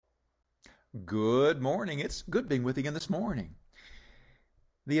Good morning. It's good being with you again this morning.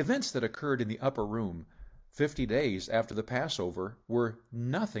 The events that occurred in the upper room 50 days after the Passover were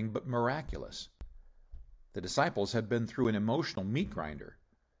nothing but miraculous. The disciples had been through an emotional meat grinder.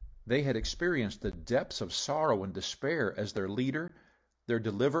 They had experienced the depths of sorrow and despair as their leader, their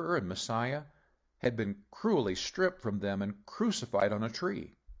deliverer and Messiah, had been cruelly stripped from them and crucified on a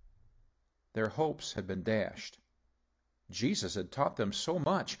tree. Their hopes had been dashed. Jesus had taught them so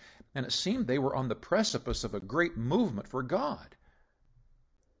much, and it seemed they were on the precipice of a great movement for God.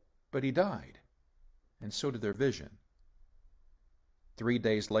 But he died, and so did their vision. 3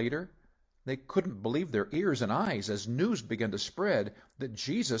 days later, they couldn't believe their ears and eyes as news began to spread that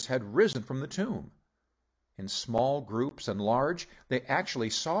Jesus had risen from the tomb. In small groups and large, they actually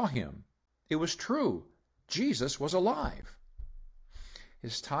saw him. It was true. Jesus was alive.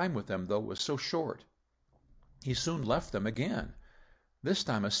 His time with them, though, was so short. He soon left them again, this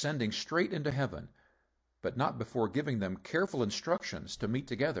time ascending straight into heaven, but not before giving them careful instructions to meet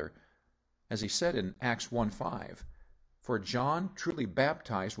together, as he said in Acts 1:5, "For John truly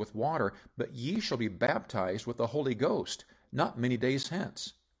baptized with water, but ye shall be baptized with the Holy Ghost not many days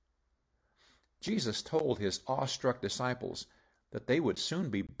hence." Jesus told his awestruck disciples that they would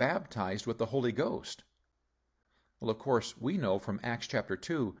soon be baptized with the Holy Ghost. Well, of course, we know from Acts chapter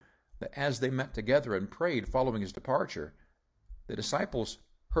 2 that as they met together and prayed following his departure, the disciples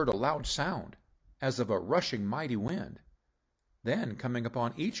heard a loud sound, as of a rushing mighty wind. Then coming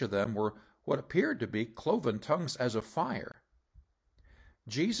upon each of them were what appeared to be cloven tongues as of fire.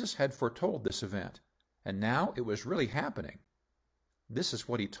 Jesus had foretold this event, and now it was really happening. This is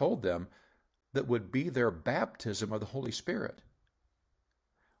what he told them that would be their baptism of the Holy Spirit.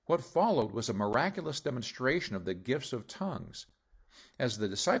 What followed was a miraculous demonstration of the gifts of tongues, as the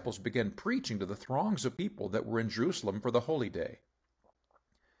disciples began preaching to the throngs of people that were in Jerusalem for the holy day.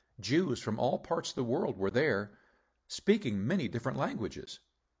 Jews from all parts of the world were there, speaking many different languages.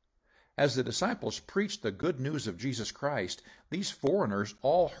 As the disciples preached the good news of Jesus Christ, these foreigners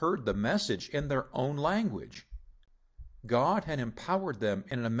all heard the message in their own language. God had empowered them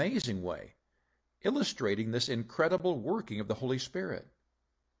in an amazing way, illustrating this incredible working of the Holy Spirit.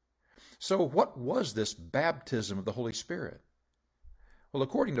 So what was this baptism of the Holy Spirit? Well,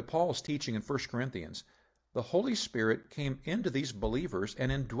 according to Paul's teaching in 1 Corinthians, the Holy Spirit came into these believers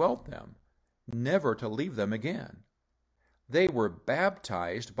and indwelt them, never to leave them again. They were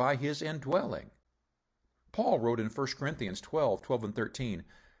baptized by his indwelling. Paul wrote in 1 Corinthians 12 and 13,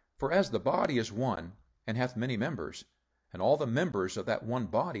 "For as the body is one, and hath many members, and all the members of that one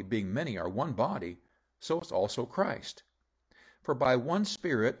body, being many, are one body, so is also Christ. For by one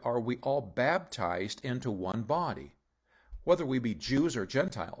Spirit are we all baptized into one body, whether we be Jews or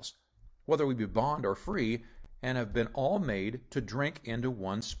Gentiles, whether we be bond or free, and have been all made to drink into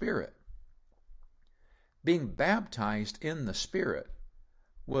one Spirit." Being baptized in the Spirit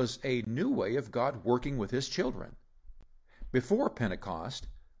was a new way of God working with his children. Before Pentecost,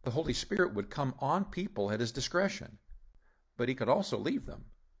 the Holy Spirit would come on people at his discretion, but he could also leave them.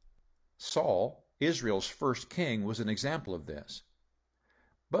 Saul, Israel's first king, was an example of this.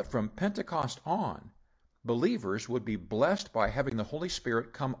 But from Pentecost on, believers would be blessed by having the Holy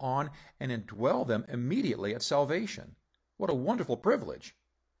Spirit come on and indwell them immediately at salvation. What a wonderful privilege!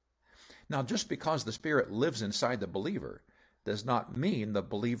 Now, just because the Spirit lives inside the believer does not mean the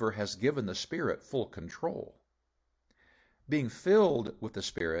believer has given the Spirit full control. Being filled with the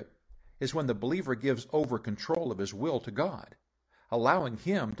Spirit is when the believer gives over control of his will to God, allowing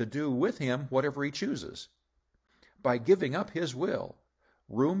him to do with him whatever he chooses. By giving up his will,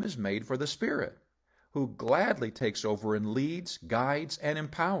 room is made for the Spirit, who gladly takes over and leads, guides, and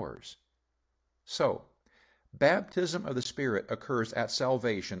empowers. So, baptism of the Spirit occurs at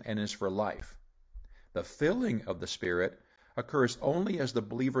salvation and is for life. The filling of the Spirit occurs only as the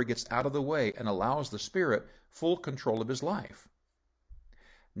believer gets out of the way and allows the Spirit full control of his life.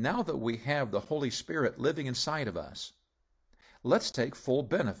 Now that we have the Holy Spirit living inside of us, let's take full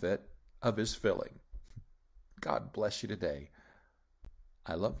benefit of his filling. God bless you today.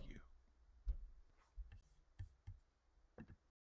 I love you.